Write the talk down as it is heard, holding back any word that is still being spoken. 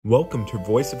Welcome to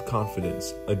Voice of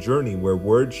Confidence, a journey where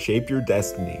words shape your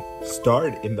destiny.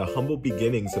 Start in the humble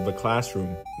beginnings of a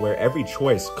classroom, where every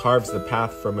choice carves the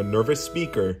path from a nervous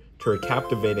speaker to a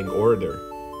captivating orator.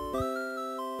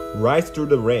 Rise through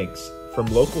the ranks, from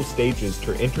local stages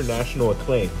to international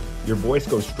acclaim, your voice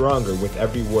goes stronger with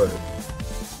every word.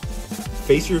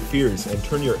 Face your fears and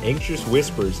turn your anxious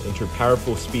whispers into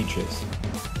powerful speeches.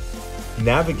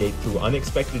 Navigate through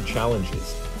unexpected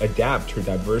challenges, adapt to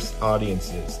diverse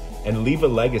audiences, and leave a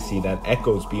legacy that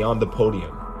echoes beyond the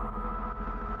podium.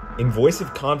 In Voice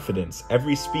of Confidence,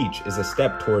 every speech is a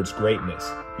step towards greatness.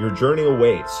 Your journey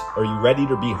awaits. Are you ready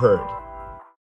to be heard?